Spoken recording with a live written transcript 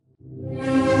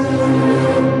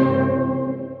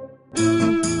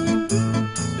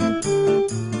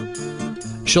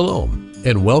Shalom,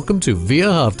 and welcome to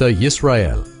V'ahavta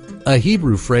Yisrael, a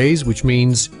Hebrew phrase which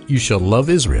means, you shall love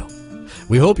Israel.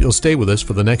 We hope you'll stay with us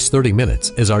for the next 30 minutes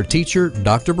as our teacher,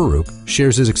 Dr. Baruch,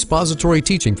 shares his expository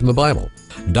teaching from the Bible.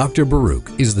 Dr. Baruch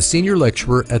is the senior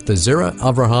lecturer at the Zera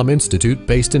Avraham Institute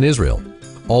based in Israel.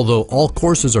 Although all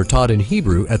courses are taught in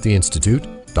Hebrew at the Institute,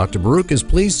 Dr. Baruch is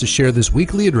pleased to share this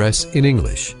weekly address in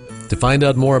English. To find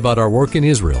out more about our work in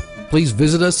Israel, please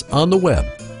visit us on the web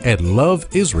at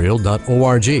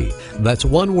loveisrael.org. That's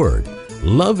one word,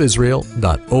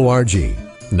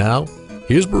 loveisrael.org. Now,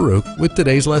 here's Baruch with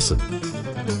today's lesson.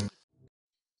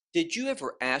 Did you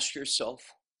ever ask yourself,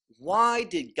 why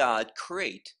did God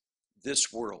create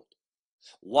this world?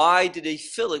 Why did He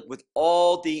fill it with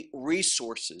all the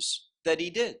resources that He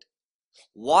did?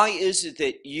 Why is it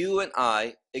that you and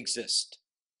I exist?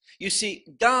 You see,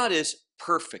 God is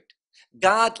perfect.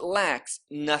 God lacks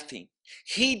nothing.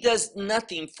 He does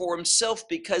nothing for Himself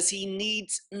because He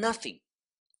needs nothing.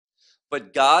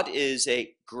 But God is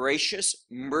a gracious,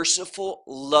 merciful,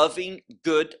 loving,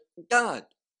 good God.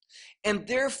 And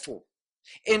therefore,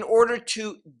 in order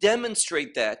to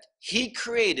demonstrate that, He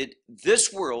created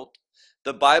this world.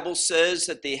 The Bible says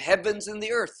that the heavens and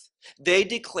the earth, they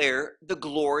declare the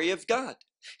glory of God.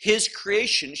 His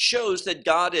creation shows that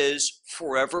God is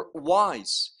forever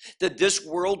wise, that this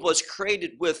world was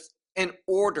created with an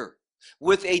order,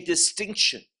 with a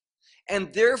distinction.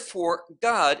 And therefore,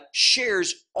 God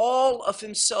shares all of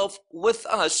Himself with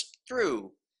us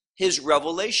through His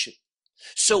revelation.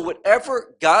 So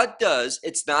whatever God does,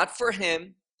 it's not for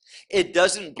Him. It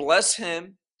doesn't bless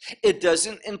Him. It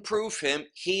doesn't improve Him.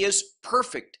 He is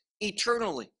perfect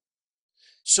eternally.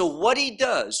 So what He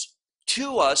does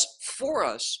to us, for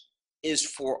us, is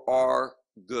for our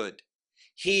good.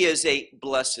 He is a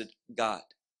blessed God.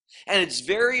 And it's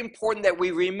very important that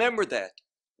we remember that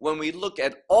when we look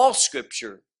at all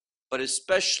Scripture, but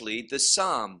especially the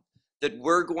Psalm that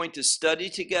we're going to study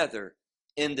together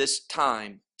in this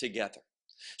time together.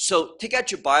 So take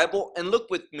out your Bible and look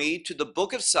with me to the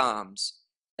book of Psalms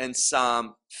and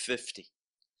Psalm 50.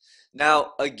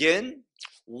 Now, again,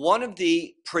 one of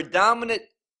the predominant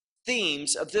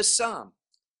themes of this psalm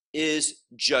is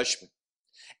judgment.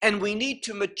 And we need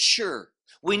to mature.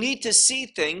 We need to see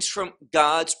things from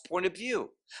God's point of view,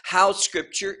 how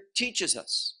Scripture teaches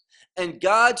us. And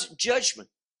God's judgment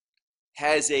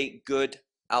has a good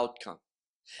outcome.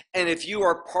 And if you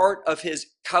are part of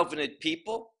His covenant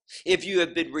people, if you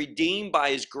have been redeemed by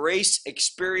His grace,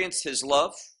 experienced His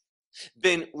love,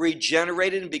 been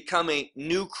regenerated and become a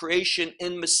new creation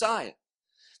in Messiah,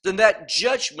 then that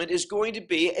judgment is going to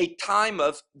be a time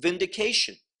of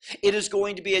vindication. It is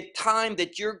going to be a time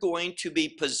that you're going to be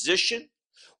positioned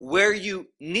where you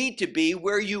need to be,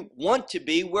 where you want to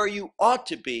be, where you ought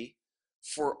to be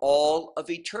for all of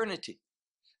eternity.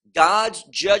 God's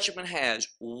judgment has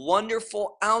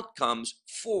wonderful outcomes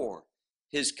for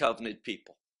His covenant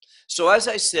people. So as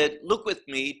I said, look with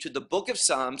me to the book of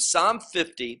Psalms, Psalm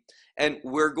 50, and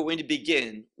we're going to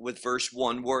begin with verse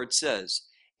 1 where it says,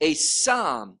 a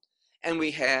psalm, and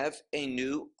we have a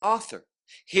new author.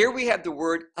 Here we have the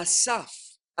word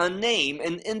Asaph, a name,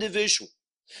 an individual.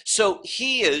 So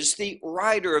he is the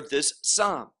writer of this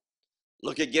psalm.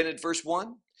 Look again at verse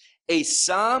 1. A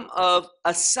psalm of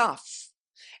Asaph.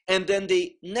 And then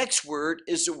the next word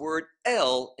is the word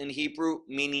El in Hebrew,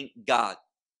 meaning God.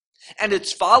 And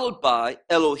it's followed by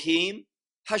Elohim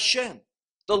Hashem,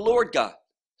 the Lord God.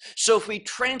 So if we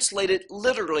translate it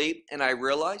literally, and I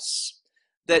realize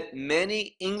that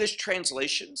many English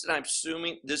translations, and I'm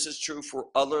assuming this is true for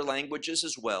other languages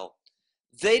as well,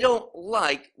 they don't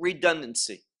like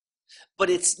redundancy. But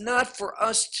it's not for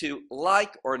us to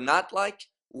like or not like.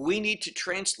 We need to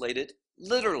translate it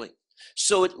literally.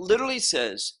 So it literally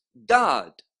says,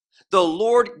 God, the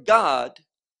Lord God,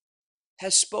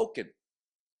 has spoken.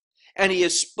 And He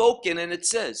has spoken, and it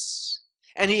says,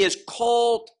 and He has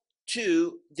called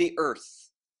to the earth.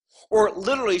 Or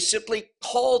literally simply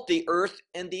called the earth,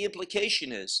 and the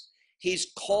implication is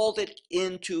He's called it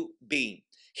into being.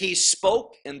 He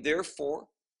spoke, and therefore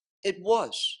it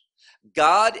was.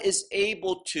 God is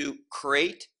able to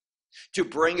create, to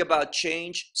bring about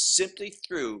change simply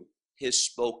through His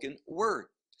spoken word.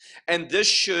 And this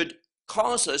should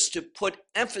cause us to put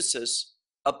emphasis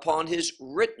upon His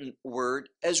written word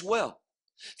as well.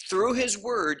 Through His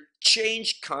word,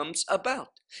 change comes about.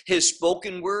 His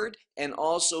spoken word and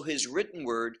also His written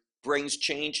word brings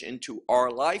change into our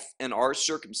life and our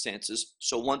circumstances.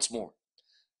 So once more,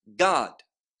 God,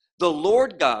 the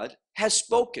Lord God, has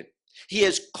spoken. He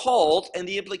has called, and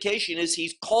the implication is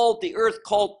He's called the earth,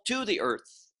 called to the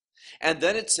earth. And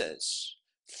then it says,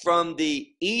 from the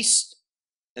east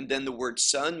and then the word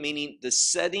sun, meaning the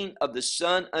setting of the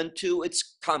sun unto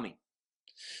its coming.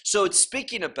 So it's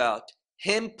speaking about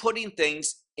him putting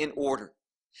things in order.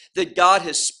 That God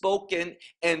has spoken,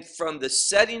 and from the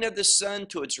setting of the sun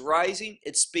to its rising,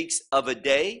 it speaks of a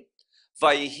day.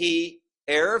 Vayihi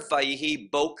Erev,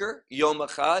 Vayihi Boker, Yom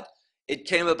Echad. It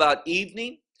came about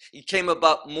evening. It came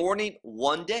about morning,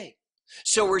 one day.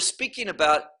 So we're speaking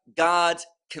about God's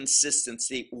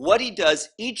consistency, what he does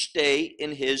each day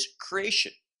in his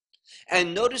creation.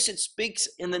 And notice it speaks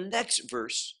in the next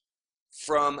verse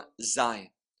from Zion.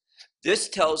 This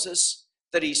tells us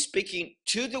that he's speaking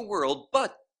to the world,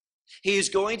 but he is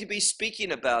going to be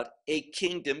speaking about a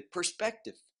kingdom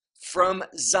perspective from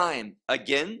Zion.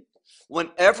 Again,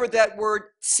 whenever that word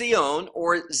Zion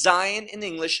or Zion in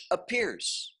English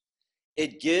appears,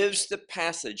 it gives the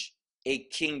passage a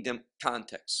kingdom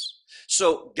context.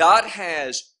 So God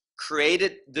has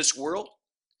created this world,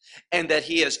 and that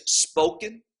he has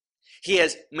spoken. He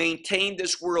has maintained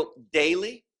this world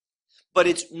daily, but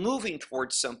it's moving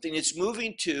towards something. It's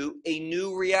moving to a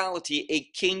new reality, a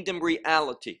kingdom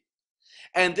reality.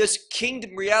 And this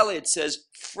kingdom reality, it says,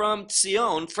 from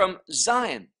Zion, from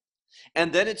Zion.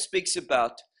 And then it speaks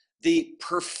about the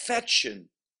perfection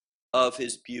of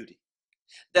his beauty.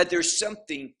 That there's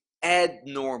something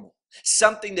abnormal,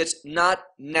 something that's not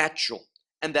natural.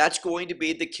 And that's going to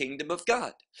be the kingdom of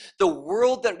God. The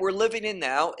world that we're living in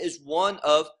now is one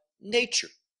of nature.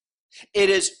 It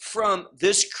is from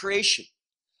this creation.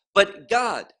 But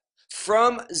God,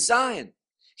 from Zion,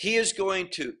 he is going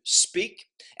to speak,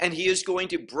 and he is going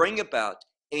to bring about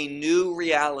a new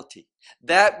reality,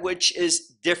 that which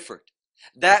is different,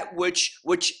 that which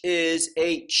is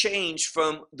a change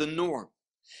from the norm.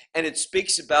 And it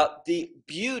speaks about the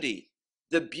beauty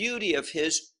of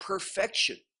his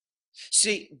perfection.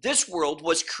 See, this world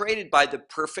was created by the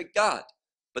perfect God,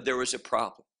 but there was a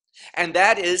problem. And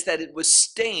that is that it was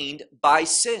stained by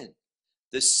sin,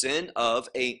 the sin of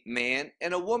a man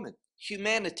and a woman,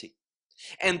 humanity.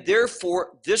 And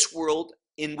therefore, this world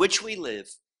in which we live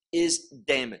is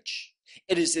damaged.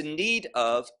 It is in need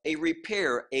of a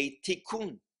repair, a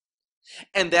tikkun.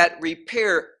 And that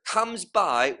repair comes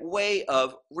by way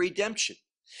of redemption.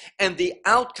 And the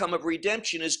outcome of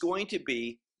redemption is going to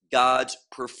be God's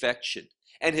perfection.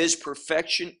 And his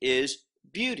perfection is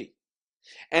beauty.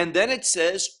 And then it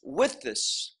says, with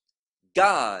this,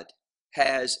 God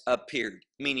has appeared,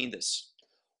 meaning this.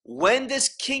 When this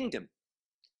kingdom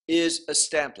is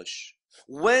established,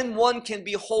 when one can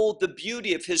behold the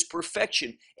beauty of his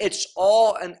perfection, it's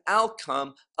all an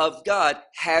outcome of God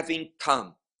having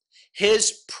come.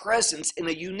 His presence in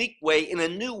a unique way, in a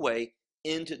new way,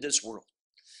 into this world.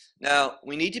 Now,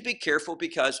 we need to be careful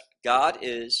because God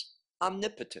is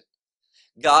omnipotent.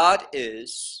 God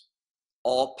is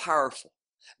all-powerful.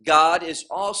 God is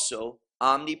also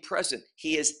omnipresent.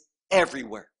 He is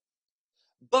everywhere.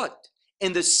 But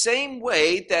in the same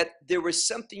way that there was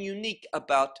something unique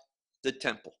about the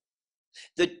temple.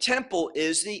 The temple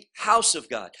is the house of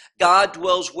God. God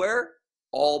dwells where?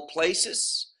 All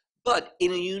places, but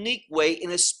in a unique way,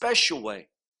 in a special way,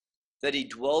 that he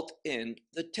dwelt in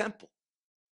the temple.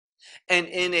 And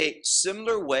in a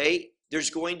similar way, there's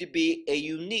going to be a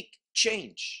unique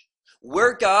change.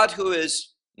 Where God, who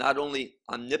is not only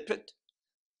omnipotent,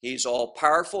 he's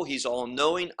all-powerful, he's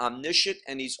all-knowing, omniscient,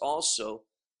 and he's also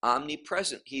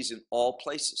omnipresent. He's in all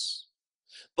places.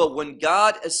 But when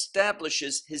God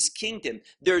establishes his kingdom,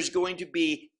 there's going to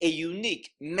be a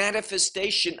unique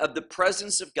manifestation of the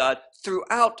presence of God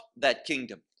throughout that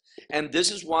kingdom. And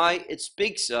this is why it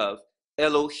speaks of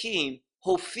Elohim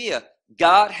Hophia.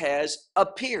 God has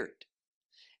appeared.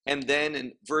 And then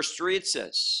in verse 3 it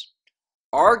says,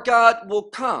 our God will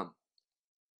come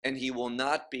and he will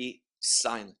not be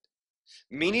silent.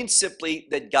 Meaning simply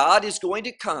that God is going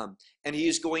to come and he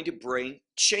is going to bring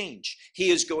change. He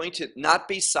is going to not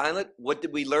be silent. What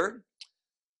did we learn?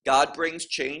 God brings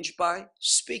change by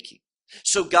speaking.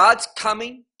 So God's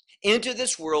coming into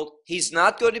this world. He's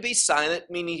not going to be silent,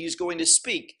 meaning he's going to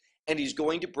speak, and he's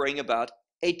going to bring about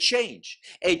a change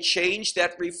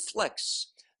that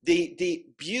reflects the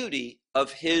beauty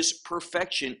of his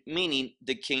perfection, meaning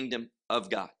the kingdom of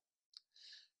God.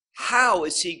 How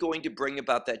is he going to bring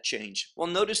about that change? Well,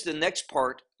 notice the next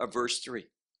part of verse 3.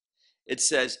 It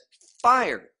says,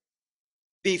 fire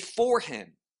before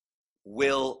him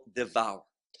will devour.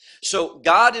 So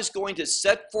God is going to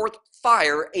set forth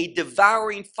fire, a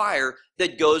devouring fire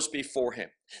that goes before him,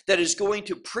 that is going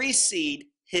to precede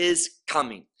his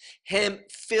coming, him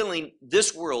filling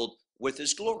this world with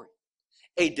his glory.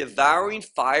 A devouring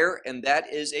fire, and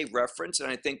that is a reference, and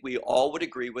I think we all would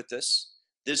agree with this.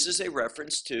 This is a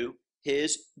reference to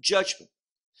his judgment.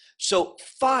 So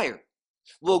fire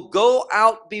will go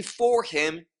out before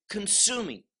him,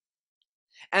 consuming.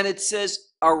 And it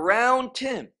says around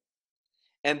him.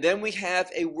 And then we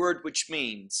have a word which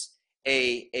means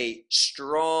a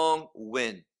strong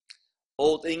wind.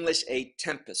 Old English, a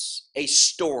tempest, a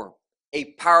storm,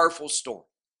 a powerful storm.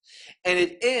 And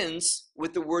it ends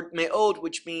with the word me'od,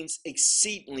 which means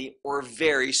exceedingly or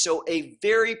very. So a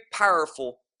very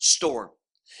powerful storm.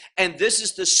 And this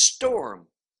is the storm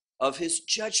of his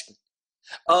judgment,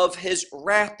 of his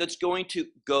wrath that's going to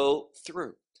go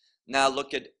through. Now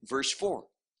look at verse 4.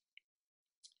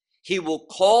 He will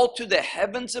call to the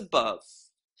heavens above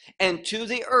and to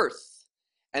the earth.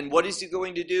 And what is he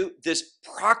going to do? This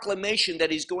proclamation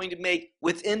that he's going to make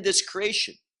within this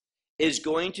creation is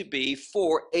going to be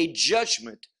for a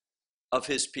judgment of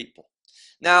his people.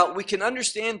 Now, we can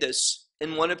understand this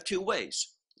in one of two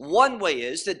ways. One way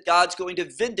is that God's going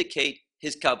to vindicate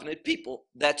his covenant people.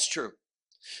 That's true.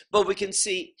 But we can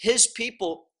see his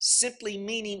people simply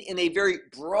meaning in a very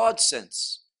broad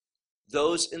sense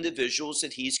those individuals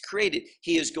that he's created.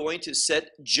 He is going to set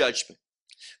judgment.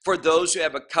 For those who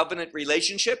have a covenant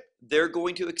relationship, they're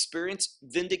going to experience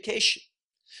vindication.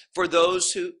 For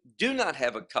those who do not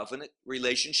have a covenant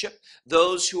relationship,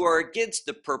 those who are against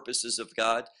the purposes of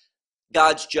God,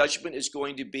 God's judgment is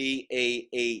going to be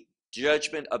a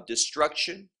judgment of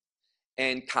destruction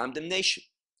and condemnation.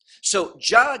 So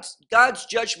God's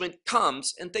judgment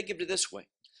comes, and think of it this way.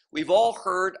 We've all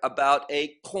heard about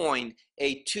a coin,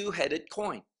 a two-headed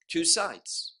coin, two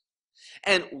sides.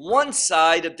 And one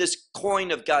side of this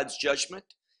coin of God's judgment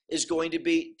is going to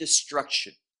be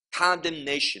destruction,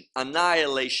 condemnation,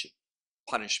 annihilation,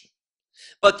 punishment.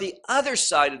 But the other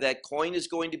side of that coin is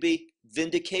going to be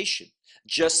vindication,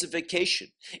 justification.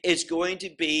 It's going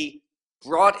to be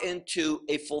brought into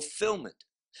a fulfillment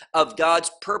of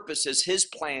God's purposes, his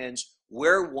plans,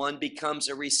 where one becomes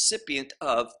a recipient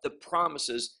of the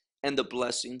promises and the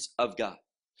blessings of God.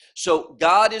 So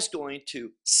God is going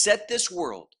to set this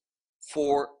world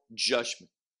for judgment.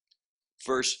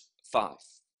 Verse 5.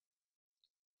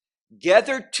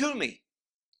 Gather to me.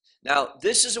 Now,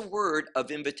 this is a word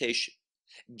of invitation.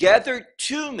 Gather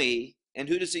to me, and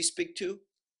who does he speak to?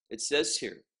 It says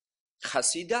here,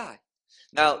 Chasidai.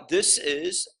 Now, this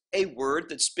is a word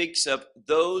that speaks of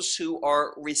those who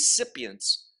are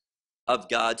recipients of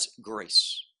God's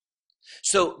grace.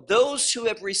 So those who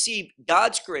have received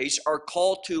God's grace are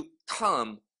called to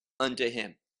come unto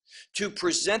him, to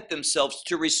present themselves,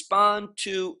 to respond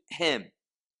to him.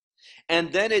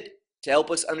 And then to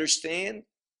help us understand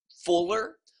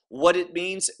fuller what it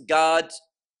means, God's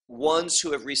ones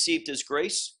who have received his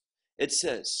grace, it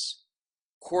says,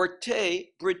 Korte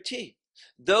Briti,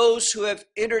 those who have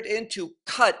entered into,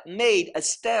 cut, made,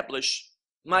 establish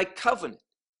my covenant.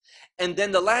 And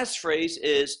then the last phrase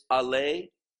is Ale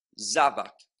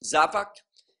Zavak. Zavak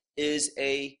is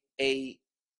a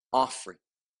offering.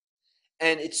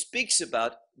 And it speaks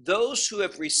about those who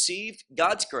have received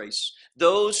God's grace,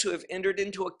 those who have entered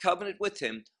into a covenant with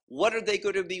him. What are they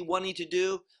going to be wanting to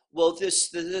do? Well, this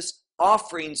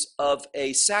offerings of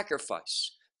a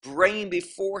sacrifice, bringing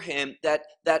before him that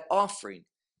offering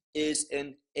is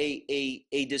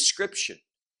a description.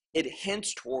 It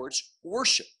hints towards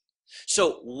worship.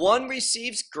 So one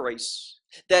receives grace.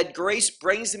 That grace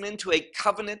brings them into a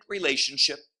covenant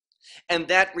relationship, and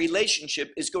that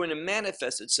relationship is going to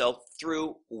manifest itself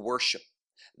through worship.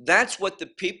 That's what the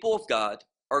people of God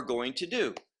are going to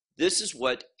do. This is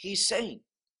what he's saying.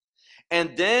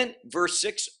 And then verse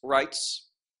 6 writes,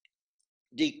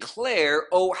 declare,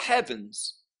 O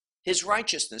heavens, his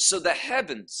righteousness. So the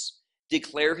heavens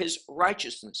declare his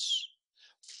righteousness.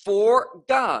 For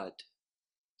God,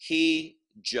 he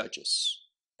judges.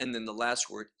 And then the last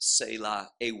word, Selah,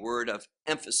 a word of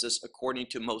emphasis according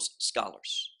to most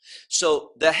scholars.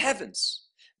 So the heavens,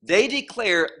 they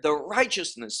declare the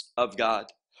righteousness of God.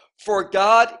 For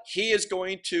God, he is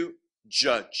going to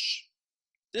judge.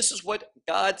 This is what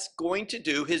God's going to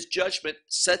do. His judgment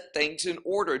set things in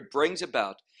order. It brings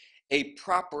about a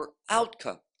proper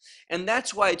outcome. And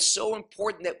that's why it's so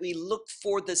important that we look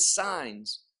for the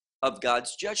signs of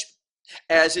God's judgment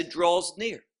as it draws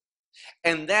near.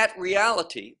 And that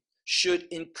reality should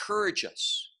encourage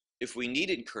us, if we need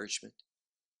encouragement,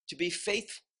 to be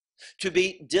faithful, to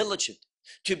be diligent,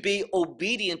 to be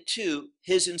obedient to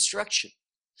his instruction.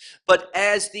 But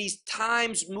as these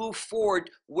times move forward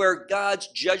where God's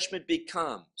judgment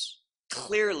becomes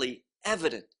clearly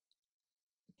evident,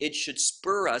 it should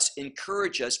spur us,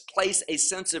 encourage us, place a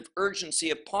sense of urgency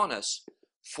upon us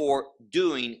for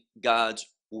doing God's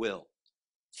will.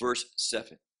 Verse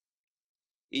 7.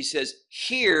 He says,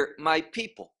 hear my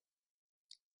people,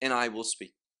 and I will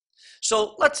speak.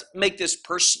 So let's make this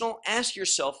personal. Ask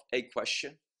yourself a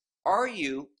question. Are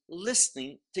you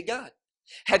listening to God?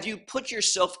 Have you put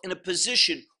yourself in a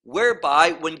position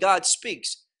whereby when God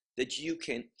speaks that you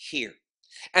can hear?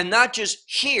 And not just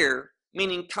hear,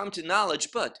 meaning come to knowledge,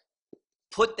 but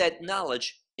put that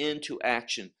knowledge into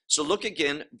action. So look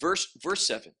again, verse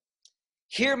 7.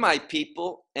 Hear my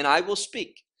people, and I will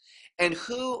speak. And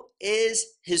who is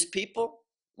his people?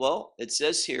 Well, it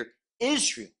says here,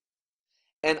 Israel.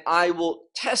 And I will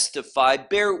testify,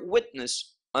 bear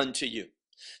witness unto you.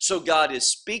 So God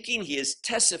is speaking, he is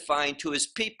testifying to his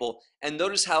people, and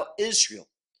notice how Israel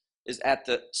is at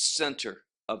the center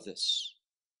of this.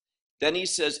 Then he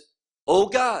says, O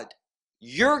God,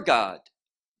 your God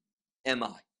am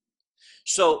I.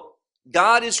 So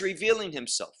God is revealing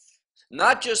himself,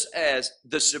 not just as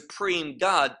the supreme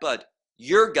God, but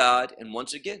your God. And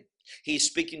once again, he's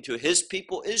speaking to his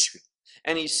people, Israel.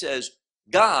 And he says,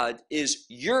 God is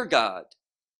your God.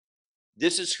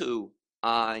 This is who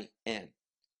I am.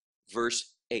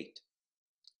 Verse 8.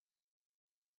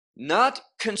 Not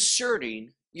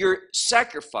concerning your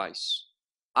sacrifice,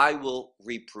 I will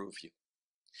reprove you.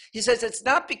 He says it's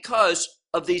not because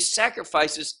of these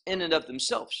sacrifices in and of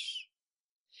themselves,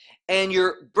 and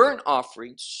your burnt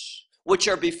offerings, which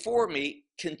are before me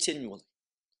continually.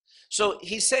 So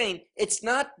he's saying it's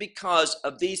not because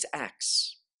of these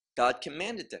acts. God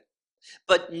commanded them.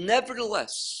 But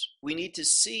nevertheless, we need to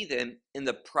see them in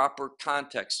the proper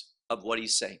context of what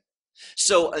he's saying.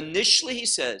 So initially he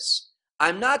says,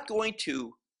 I'm not going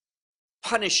to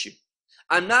punish you.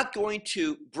 I'm not going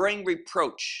to bring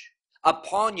reproach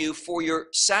upon you for your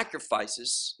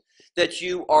sacrifices that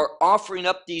you are offering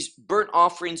up these burnt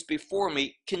offerings before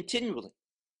me continually.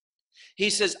 He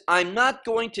says, I'm not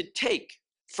going to take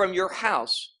from your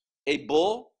house a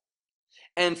bull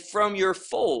and from your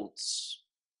folds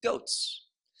goats.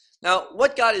 Now,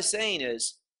 what God is saying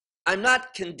is, I'm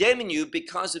not condemning you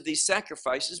because of these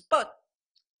sacrifices, but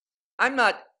I'm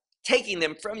not taking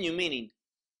them from you, meaning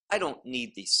I don't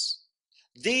need these.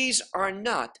 These are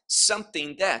not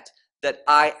something that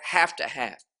I have to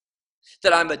have,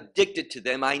 that I'm addicted to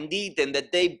them. I need them,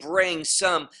 that they bring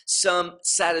some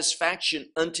satisfaction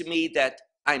unto me that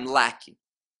I'm lacking.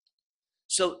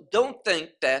 So don't think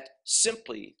that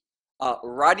simply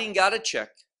writing God a check,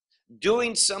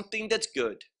 doing something that's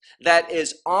good, that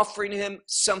is offering him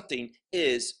something,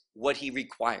 is what he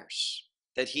requires,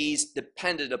 that he's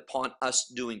dependent upon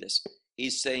us doing this.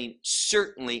 He's saying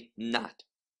certainly not.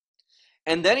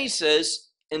 And then he says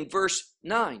in verse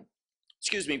 10,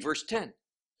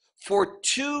 for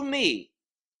to me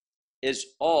is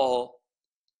all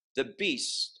the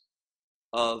beast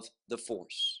of the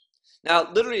forest.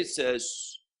 Now, literally it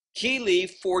says, Kili,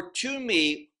 for to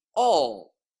me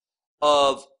all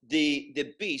of the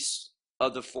beasts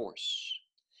of the forest,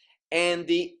 and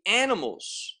the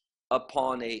animals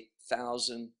upon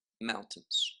 1,000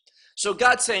 mountains. So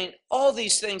God's saying, all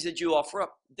these things that you offer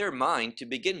up, they're mine to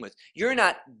begin with. You're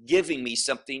not giving me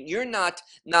something. You're not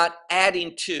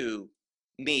adding to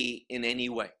me in any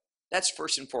way. That's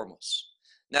first and foremost.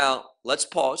 Now, let's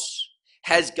pause.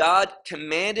 Has God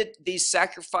commanded these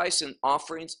sacrifice and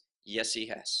offerings? Yes, he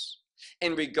has.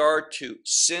 In regard to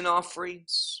sin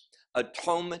offerings,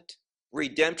 atonement,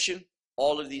 redemption,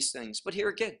 all of these things. But here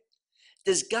again,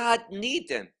 does God need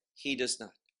them? He does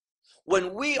not.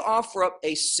 When we offer up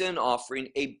a sin offering,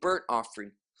 a burnt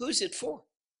offering, who's it for?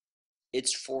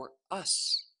 It's for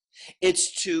us.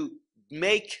 It's to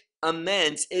make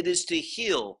amends. It is to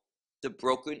heal the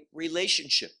broken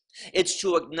relationship. It's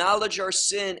to acknowledge our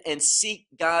sin and seek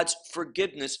God's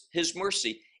forgiveness, his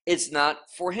mercy. It's not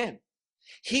for him.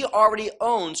 He already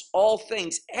owns all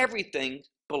things. Everything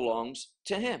belongs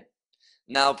to him.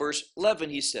 Now, verse 11,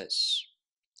 he says,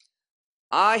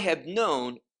 I have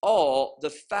known all the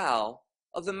fowl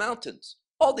of the mountains.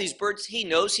 All these birds he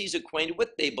knows, he's acquainted with,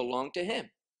 they belong to him.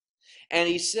 And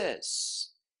he says,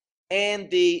 and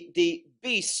the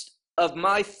beasts of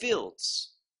my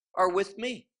fields are with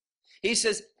me. He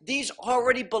says, these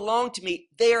already belong to me.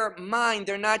 They are mine.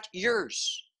 They're not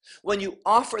yours. When you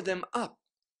offer them up,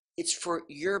 it's for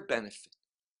your benefit.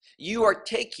 You are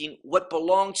taking what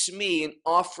belongs to me and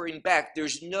offering back.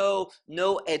 There's no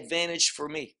advantage for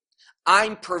me.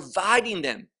 I'm providing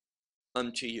them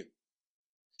unto you.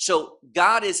 So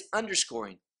God is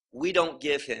underscoring, we don't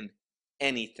give him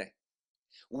anything.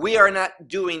 We are not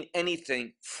doing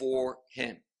anything for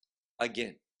him.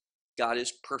 Again, God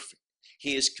is perfect.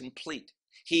 He is complete.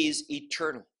 He is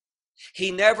eternal.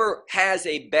 He never has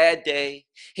a bad day.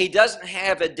 He doesn't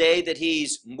have a day that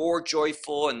he's more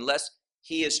joyful and less.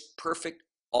 He is perfect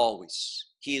always.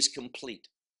 He is complete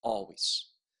always.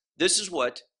 This is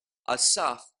what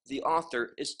Asaph the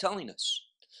author is telling us.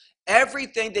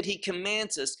 Everything that he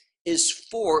commands us is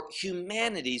for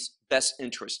humanity's best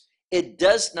interest. It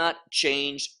does not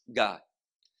change God.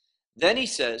 Then he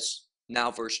says,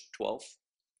 now verse 12,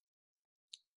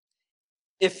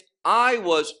 if I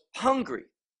was hungry,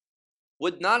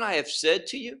 would not I have said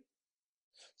to you?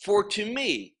 For to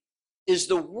me is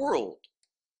the world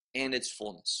and its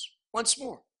fullness. Once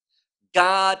more,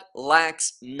 God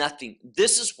lacks nothing.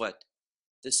 This is what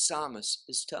the psalmist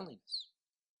is telling us.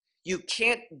 You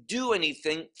can't do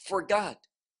anything for God.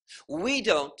 We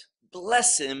don't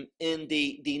bless him in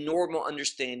the normal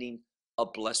understanding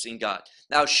of blessing God.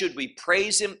 Now, should we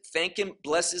praise him, thank him,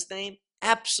 bless his name?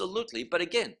 Absolutely. But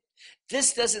again,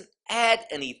 this doesn't add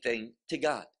anything to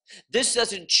God. This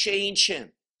doesn't change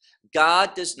him.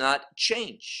 God does not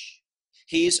change.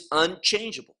 He's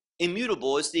unchangeable.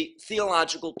 Immutable is the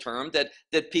theological term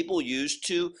that people use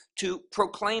to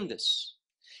proclaim this.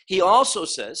 He also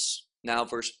says, now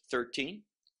verse 13,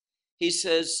 he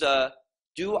says,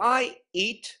 do I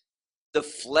eat the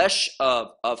flesh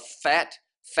of fat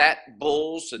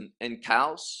bulls and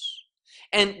cows?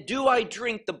 And do I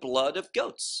drink the blood of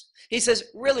goats? He says,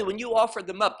 really, when you offer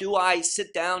them up, do I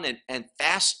sit down and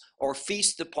fast or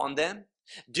feast upon them?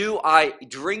 Do I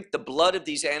drink the blood of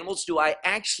these animals? Do I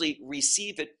actually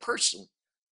receive it personally?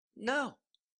 No.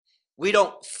 We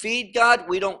don't feed God.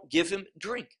 We don't give him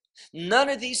drink. None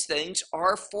of these things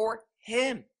are for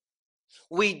him.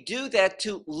 We do that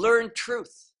to learn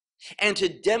truth and to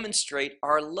demonstrate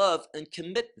our love and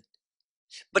commitment.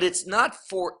 But it's not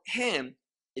for him.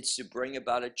 It's to bring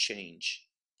about a change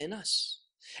in us.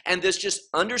 And this just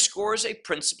underscores a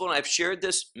principle, and I've shared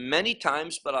this many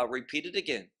times, but I'll repeat it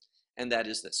again, and that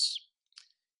is this.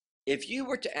 If you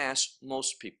were to ask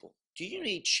most people, do you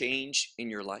need change in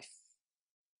your life?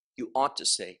 You ought to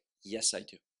say, yes, I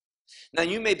do. Now,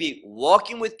 you may be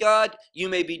walking with God, you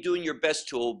may be doing your best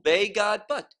to obey God,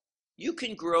 but you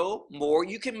can grow more,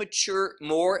 you can mature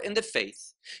more in the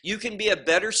faith, you can be a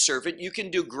better servant, you can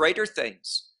do greater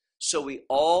things. So we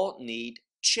all need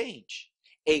change,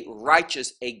 a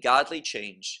righteous, a godly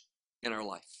change in our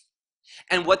life.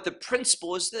 And what the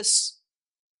principle is this,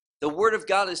 the Word of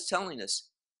God is telling us,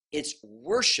 it's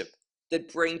worship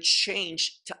that brings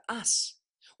change to us.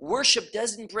 Worship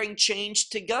doesn't bring change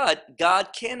to God. God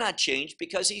cannot change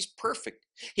because he's perfect.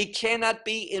 He cannot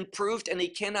be improved and he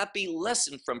cannot be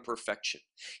lessened from perfection.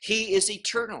 He is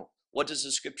eternal. What does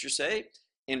the scripture say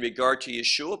in regard to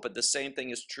Yeshua? But the same thing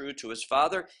is true to his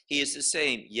Father. He is the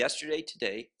same yesterday,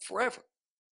 today, forever.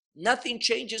 Nothing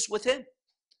changes with him.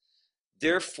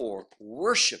 Therefore,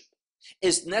 worship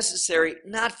is necessary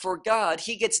not for God.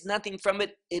 He gets nothing from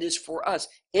it. It is for us.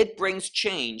 It brings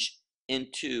change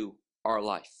into our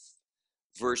life.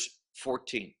 Verse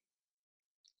 14.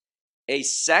 A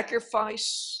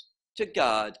sacrifice to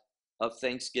God of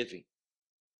thanksgiving.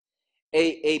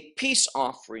 A peace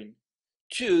offering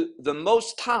to the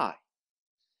Most High.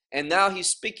 And now he's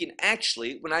speaking,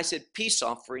 actually, when I said peace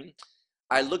offering,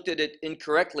 I looked at it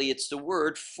incorrectly. It's the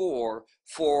word for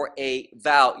a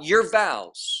vow. Your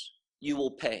vows you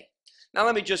will pay. Now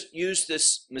let me just use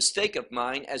this mistake of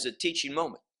mine as a teaching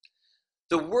moment.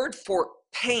 The word for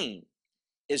pain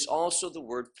is also the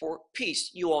word for peace.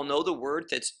 You all know the word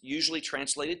that's usually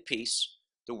translated peace,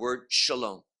 the word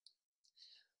shalom.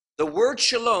 The word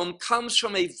shalom comes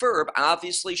from a verb.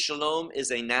 Obviously, shalom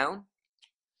is a noun,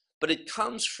 but it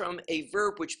comes from a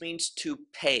verb which means to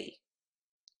pay.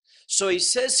 So he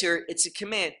says here, it's a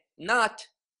command, not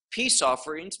peace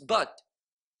offerings, but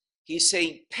he's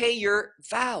saying pay your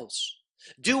vows.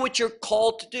 Do what you're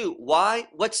called to do. Why?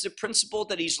 What's the principle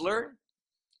that he's learned?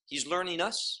 He's learning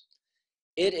us.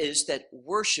 It is that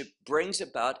worship brings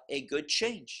about a good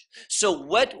change. So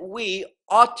what we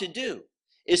ought to do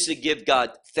is to give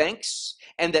God thanks,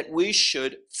 and that we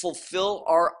should fulfill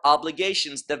our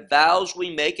obligations, the vows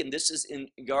we make, and this is in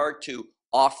regard to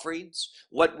offerings,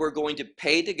 what we're going to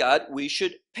pay to God. We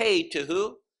should pay to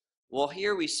who? Well,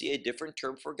 here we see a different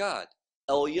term for God.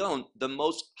 Elyon, the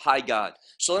Most High God.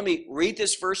 So let me read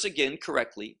this verse again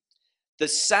correctly. The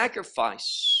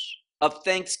sacrifice of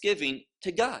thanksgiving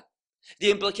to God.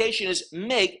 The implication is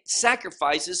make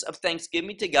sacrifices of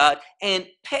thanksgiving to God and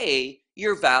pay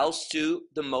your vows to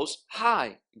the Most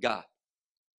High God.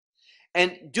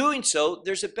 And doing so,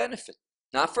 there's a benefit,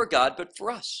 not for God, but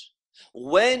for us.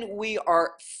 When we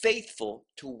are faithful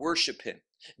to worship him,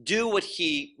 do what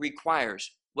he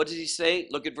requires. What does he say?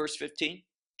 Look at verse 15.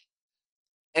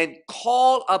 And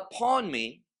call upon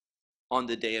me on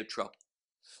the day of trouble.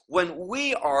 When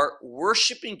we are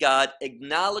worshiping God,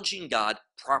 acknowledging God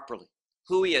properly,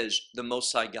 who he is, the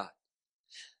Most High God.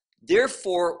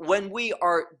 Therefore, when we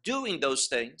are doing those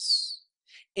things,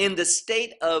 in the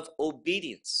state of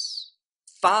obedience,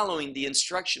 following the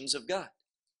instructions of God.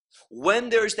 When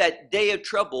there's that day of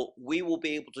trouble, we will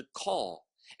be able to call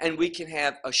and we can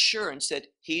have assurance that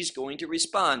he's going to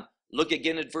respond. Look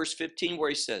again at verse 15 where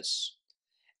he says,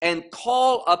 and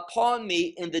call upon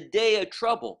me in the day of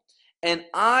trouble, and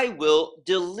I will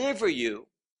deliver you,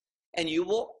 and you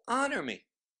will honor me.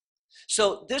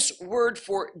 So this word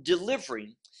for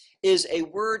delivering is a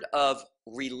word of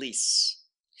release.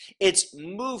 It's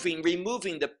removing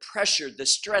the pressure, the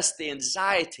stress, the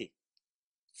anxiety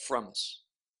from us.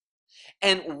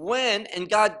 And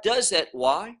God does that,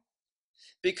 why?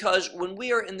 Because when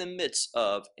we are in the midst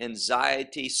of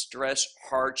anxiety, stress,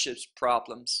 hardships,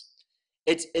 problems,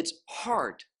 it's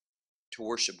hard to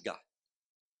worship God.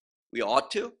 We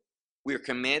ought to, we are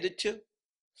commanded to,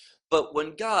 but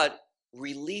when God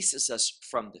releases us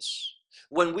from this,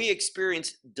 when we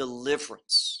experience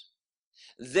deliverance,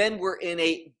 then we're in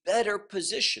a better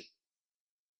position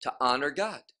to honor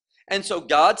God. And so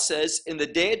God says, in the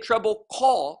day of trouble,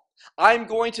 call, I'm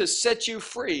going to set you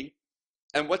free.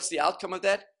 And what's the outcome of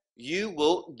that? You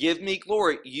will give me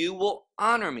glory. You will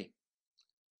honor me.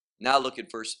 Now look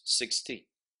at verse 16.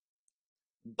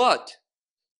 But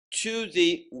to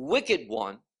the wicked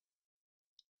one,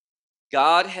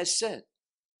 God has said,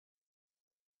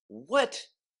 what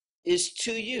is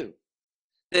to you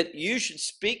that you should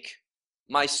speak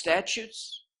my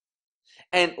statutes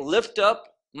and lift up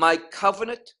my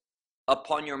covenant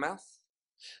upon your mouth?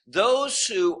 Those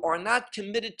who are not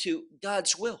committed to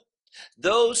God's will,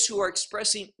 those who are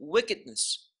expressing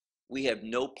wickedness, we have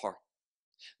no part.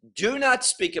 Do not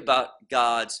speak about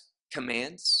God's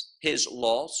commands, his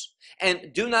laws,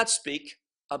 and do not speak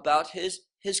about his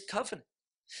covenant.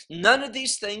 None of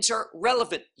these things are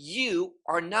relevant. You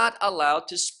are not allowed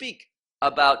to speak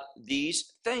about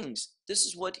these things. This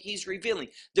is what he's revealing.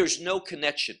 There's no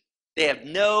connection. They have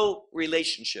no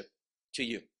relationship to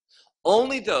you.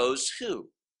 Only those who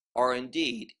are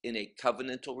indeed in a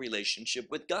covenantal relationship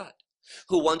with God,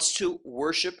 who wants to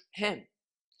worship him.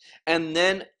 And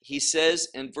then he says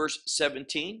in verse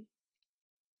 17,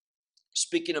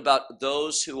 speaking about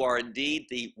those who are indeed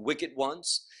the wicked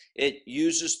ones, it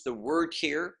uses the word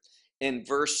here in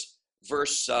verse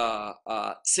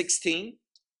 16,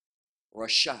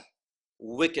 rasha,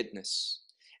 wickedness.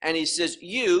 And he says,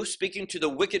 you, speaking to the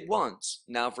wicked ones,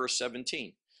 now verse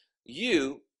 17,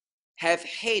 you have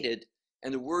hated,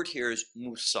 and the word here is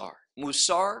musar.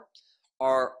 Musar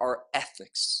are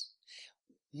ethics.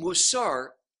 Musar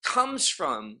comes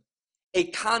from a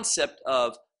concept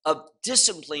of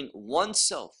disciplining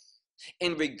oneself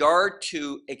in regard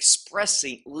to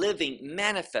expressing, living,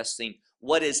 manifesting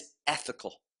what is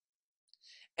ethical.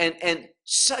 And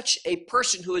such a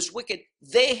person who is wicked,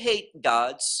 they hate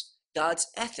God's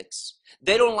ethics.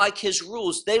 They don't like his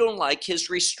rules. They don't like his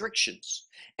restrictions.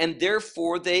 And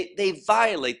therefore, they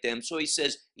violate them. So he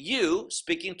says, you,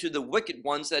 speaking to the wicked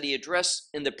ones that he addressed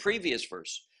in the previous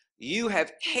verse, you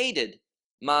have hated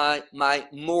my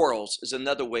morals, is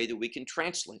another way that we can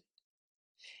translate.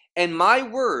 And my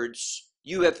words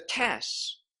you have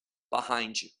cast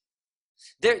behind you.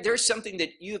 There's something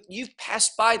that you've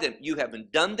passed by them. You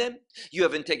haven't done them. You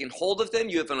haven't taken hold of them.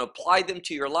 You haven't applied them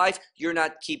to your life. You're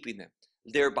not keeping them.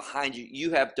 They're behind you.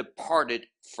 You have departed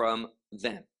from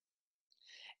them.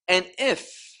 And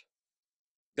if,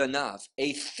 ganav,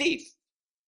 a thief,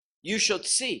 you shall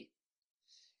see,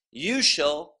 you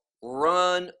shall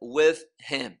run with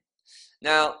him.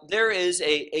 Now, there is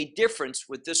a difference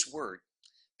with this word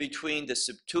between the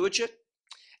Septuagint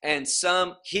and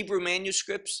some Hebrew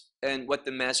manuscripts and what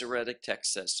the Masoretic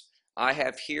text says. I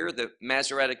have here the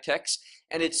Masoretic text,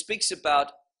 and it speaks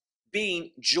about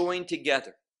being joined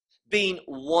together, being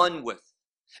one with,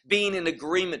 being in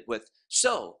agreement with.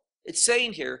 So, it's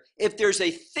saying here, if there's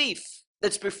a thief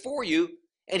that's before you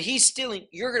and he's stealing,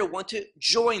 you're going to want to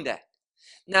join that.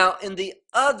 Now, in the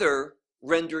other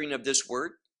rendering of this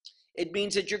word, it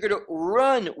means that you're going to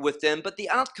run with them, but the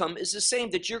outcome is the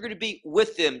same, that you're going to be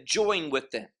with them, join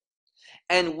with them.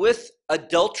 And with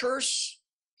adulterers,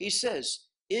 he says,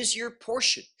 is your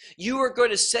portion. You are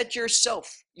going to set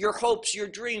yourself, your hopes, your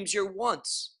dreams, your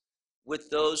wants with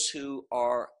those who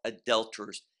are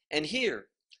adulterers. And here,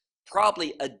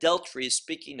 probably adultery is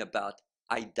speaking about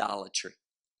idolatry.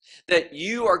 That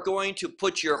you are going to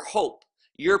put your hope,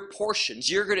 your portions,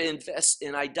 you're going to invest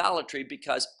in idolatry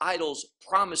because idols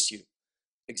promise you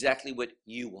exactly what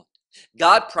you want.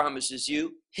 God promises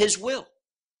you his will.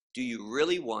 Do you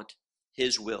really want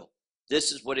his will?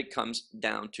 This is what it comes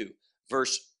down to.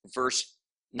 Verse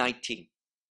 19.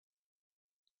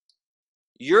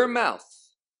 Your mouth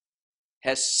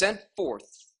has sent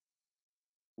forth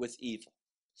with evil.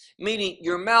 meaning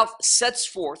your mouth sets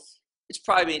forth, it's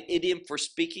probably an idiom for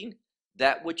speaking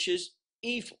that which is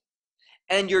evil.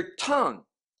 And your tongue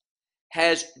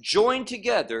has joined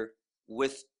together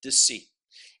with deceit.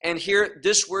 And here,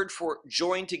 this word for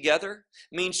join together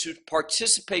means to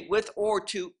participate with or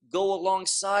to go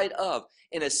alongside of,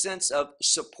 in a sense of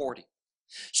supporting.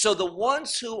 So the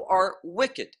ones who are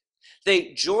wicked,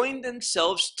 they join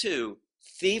themselves to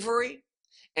thievery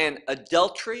and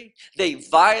adultery. They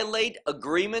violate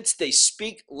agreements. They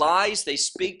speak lies. They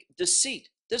speak deceit.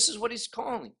 This is what he's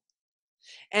calling.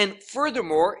 And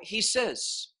furthermore, he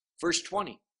says, verse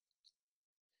 20,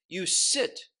 you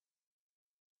sit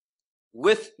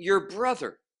with your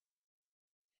brother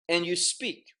and you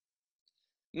speak,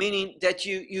 meaning that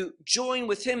you join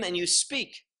with him and you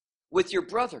speak with your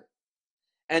brother.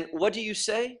 And what do you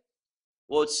say?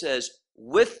 Well, it says,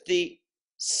 with the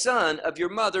son of your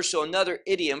mother, so another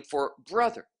idiom for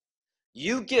brother.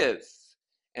 You give,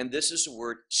 and this is the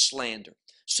word slander.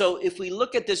 So if we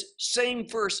look at this same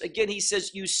verse, again, he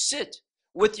says, you sit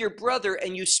with your brother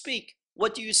and you speak.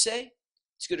 What do you say?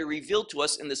 It's going to reveal to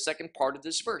us in the second part of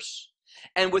this verse.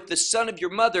 And with the son of your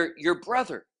mother, your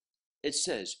brother, it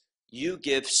says, you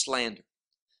give slander.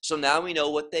 So now we know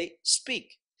what they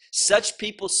speak. Such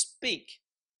people speak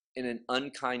in an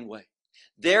unkind way.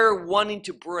 They're wanting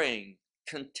to bring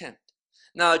contempt.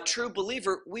 Now, a true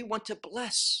believer, we want to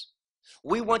bless.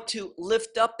 We want to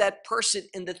lift up that person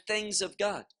in the things of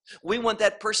God. We want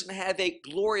that person to have a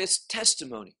glorious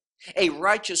testimony, a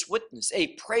righteous witness,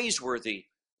 a praiseworthy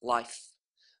life.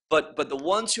 But the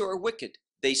ones who are wicked,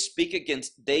 they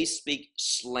speak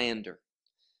slander.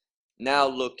 Now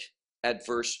look at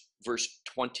verse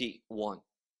 21.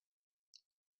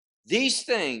 These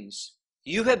things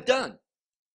you have done.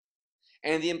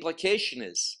 And the implication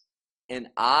is, and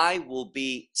I will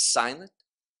be silent.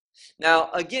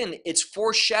 Now, again, it's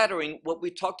foreshadowing what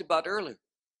we talked about earlier.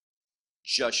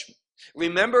 Judgment.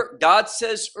 Remember, God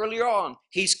says earlier on,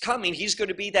 he's coming. He's going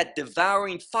to be that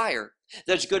devouring fire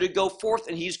that's going to go forth,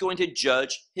 and he's going to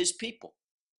judge his people.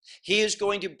 He is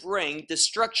going to bring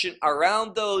destruction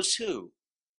around those who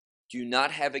do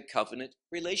not have a covenant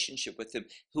relationship with him,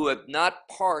 who have not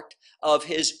part of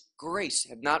his grace,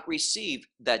 have not received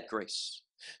that grace.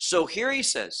 So here he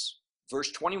says,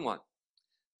 verse 21,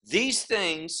 these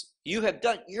things you have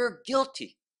done, you're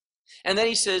guilty. And then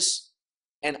he says,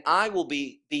 and I will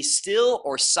be still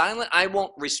or silent. I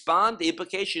won't respond. The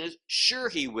implication is, sure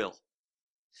he will.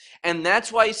 And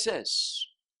that's why he says,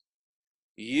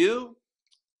 you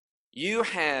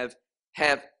have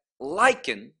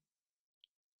likened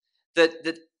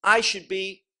that I should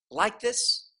be like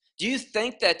this? Do you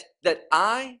think that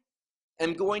I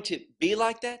am going to be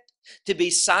like that? To be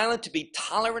silent, to be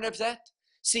tolerant of that?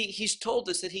 See, he's told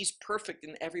us that he's perfect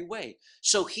in every way.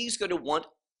 So he's going to want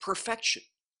perfection.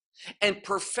 And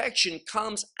perfection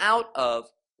comes out of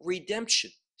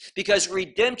redemption. Because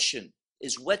redemption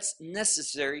is what's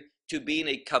necessary to be in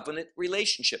a covenant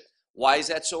relationship. Why is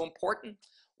that so important?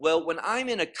 Well, when I'm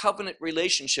in a covenant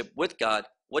relationship with God,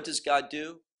 what does God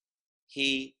do?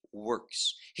 He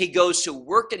works. He goes to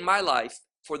work in my life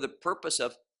for the purpose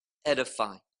of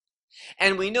edifying.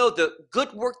 And we know the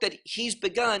good work that he's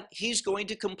begun, he's going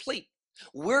to complete.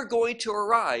 We're going to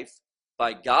arrive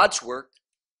by God's work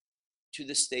to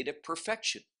the state of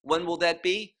perfection. When will that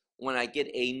be? When I get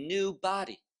a new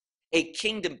body, a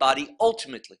kingdom body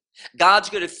ultimately. God's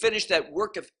going to finish that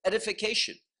work of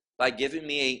edification by giving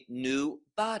me a new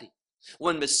body.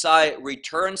 When Messiah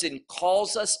returns and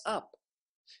calls us up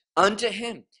unto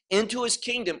him, into his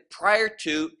kingdom prior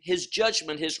to his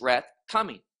judgment, his wrath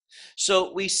coming.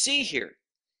 So we see here,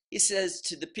 he says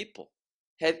to the people,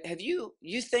 have you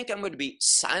think I'm going to be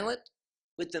silent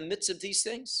with the midst of these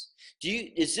things?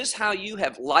 Is this how you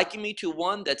have likened me to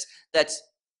one that's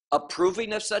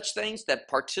approving of such things, that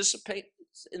participates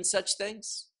in such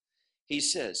things? He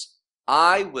says,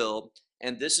 I will,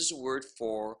 and this is a word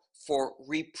for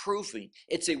reproving.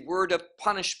 It's a word of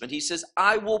punishment. He says,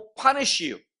 I will punish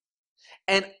you.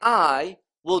 And I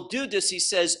will do this, he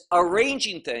says,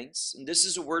 arranging things, and this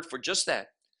is a word for just that,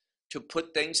 to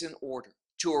put things in order,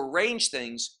 to arrange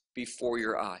things before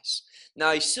your eyes.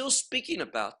 Now, he's still speaking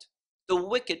about the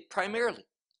wicked primarily.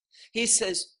 He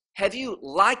says, have you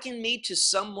likened me to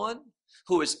someone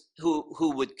who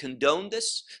would condone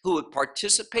this, who would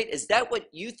participate? Is that what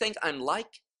you think I'm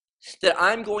like? That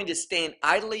I'm going to stand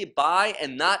idly by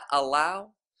and not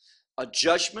allow a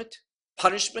judgment,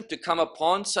 punishment to come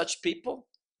upon such people?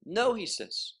 No, he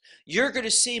says. You're going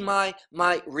to see my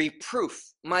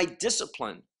reproof, my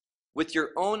discipline with your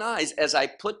own eyes as I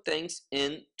put things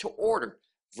into order.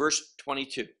 Verse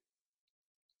 22.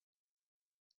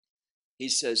 He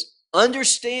says,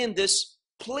 Understand this,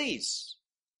 please.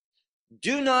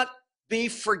 Do not be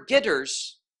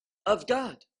forgetters of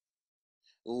God.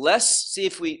 Lest, see,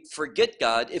 if we forget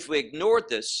God, if we ignore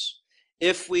this,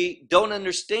 if we don't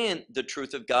understand the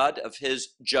truth of God, of his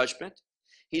judgment,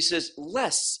 he says,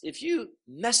 lest, if you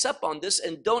mess up on this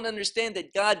and don't understand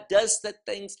that God does set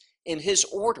things in his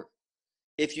order,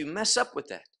 if you mess up with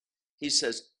that, he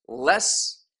says,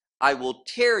 lest I will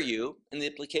tear you, and the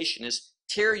implication is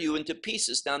tear you into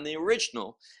pieces. Now in the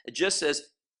original, it just says,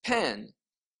 pen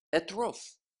etrof,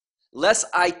 lest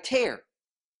I tear.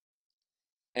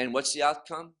 And what's the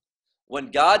outcome?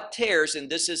 When God tears, and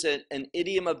this is an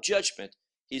idiom of judgment,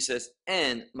 he says,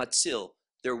 en matzil,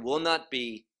 there will not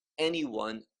be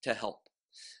anyone to help.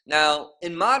 Now,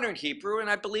 in modern Hebrew, and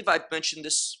I believe I've mentioned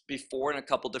this before in a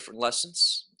couple different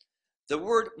lessons, the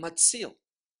word matzil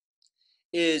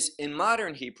is, in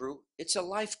modern Hebrew, it's a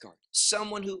lifeguard,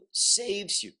 someone who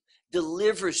saves you,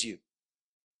 delivers you,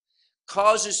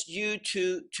 causes you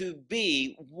to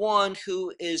be one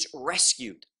who is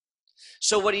rescued.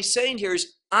 So what he's saying here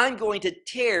is, I'm going to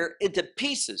tear into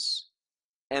pieces,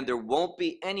 and there won't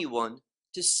be anyone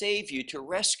to save you, to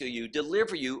rescue you,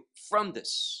 deliver you from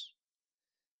this.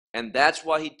 And that's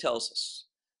why he tells us,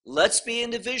 let's be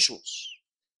individuals.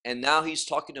 And now he's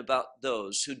talking about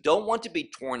those who don't want to be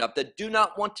torn up, that do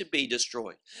not want to be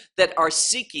destroyed, that are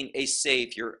seeking a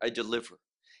savior, a deliverer.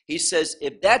 He says,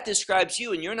 if that describes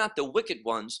you and you're not the wicked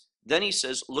ones, then he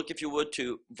says, look if you would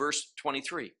to verse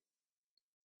 23.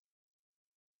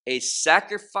 A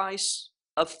sacrifice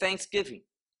of thanksgiving,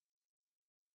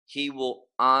 he will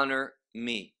honor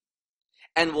me,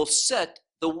 and will set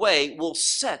the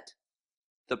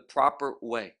proper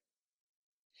way.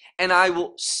 And I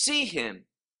will see him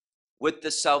with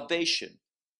the salvation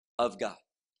of God.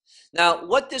 Now,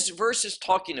 what this verse is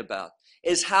talking about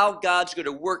is how God's going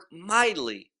to work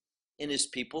mightily in his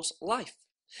people's life,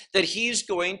 that he's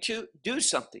going to do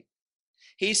something.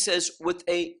 He says, with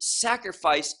a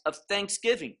sacrifice of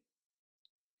thanksgiving,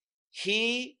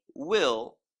 he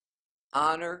will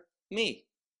honor me.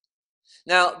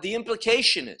 Now, the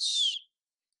implication is,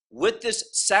 with this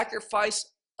sacrifice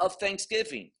of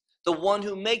thanksgiving, the one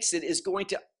who makes it is going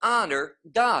to honor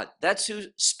God. That's who's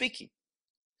speaking.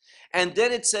 And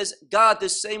then it says, God, the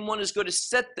same one, is going to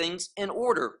set things in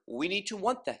order. We need to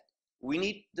want that. We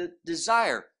need to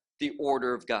desire the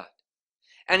order of God.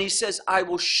 And he says, I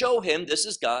will show him, this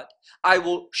is God, I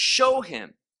will show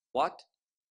him what?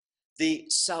 The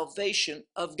salvation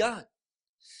of God.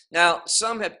 Now,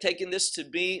 some have taken this to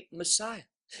be Messiah,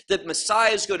 that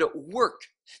Messiah is going to work,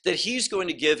 that he's going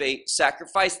to give a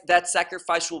sacrifice. That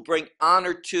sacrifice will bring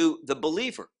honor to the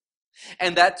believer.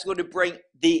 And that's going to bring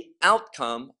the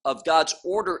outcome of God's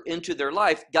order into their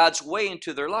life, God's way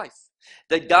into their life.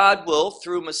 That God will,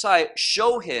 through Messiah,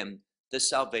 show him the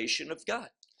salvation of God.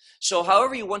 So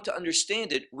however you want to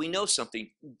understand it, we know something.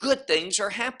 Good things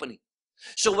are happening.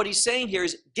 So what he's saying here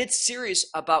is, get serious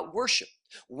about worship.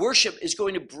 Worship is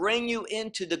going to bring you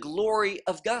into the glory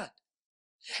of God.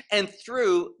 And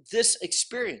through this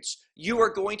experience, you are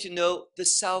going to know the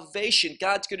salvation.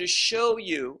 God's going to show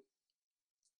you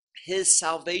his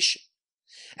salvation.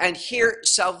 And here,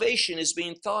 salvation is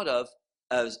being thought of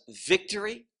as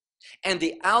victory, and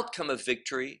the outcome of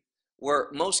victory, where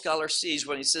most scholars sees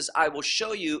when he says, I will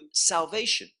show you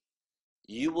salvation,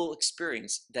 you will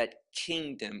experience that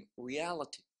kingdom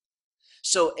reality.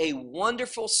 So a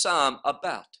wonderful psalm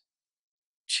about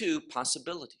two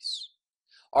possibilities.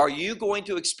 Are you going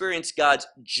to experience God's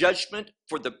judgment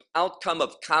for the outcome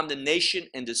of condemnation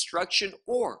and destruction,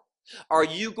 or are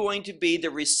you going to be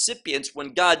the recipients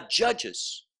when God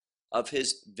judges of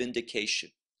his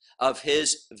vindication, of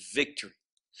his victory,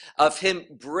 of him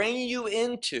bringing you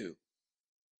into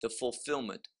the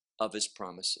fulfillment of his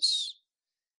promises?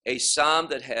 A psalm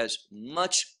that has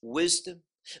much wisdom,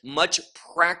 much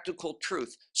practical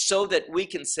truth, so that we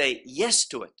can say yes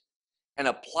to it and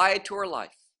apply it to our life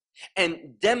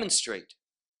and demonstrate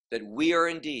that we are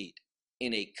indeed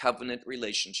in a covenant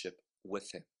relationship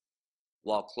with him.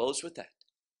 Well, I'll close with that.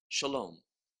 Shalom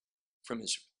from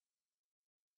Israel.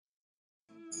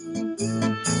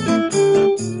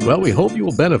 Well, we hope you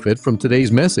will benefit from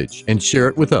today's message and share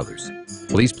it with others.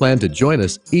 Please plan to join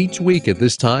us each week at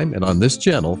this time and on this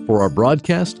channel for our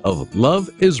broadcast of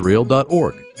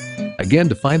loveisrael.org. Again,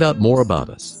 to find out more about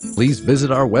us, please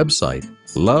visit our website,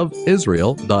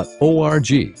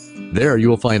 loveisrael.org. There you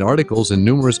will find articles and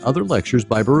numerous other lectures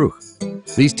by Baruch.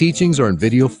 These teachings are in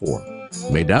video form.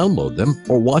 You may download them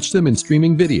or watch them in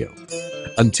streaming video.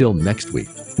 Until next week,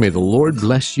 may the Lord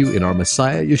bless you in our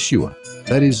Messiah Yeshua,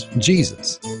 that is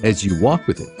Jesus, as you walk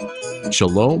with him.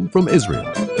 Shalom from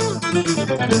Israel.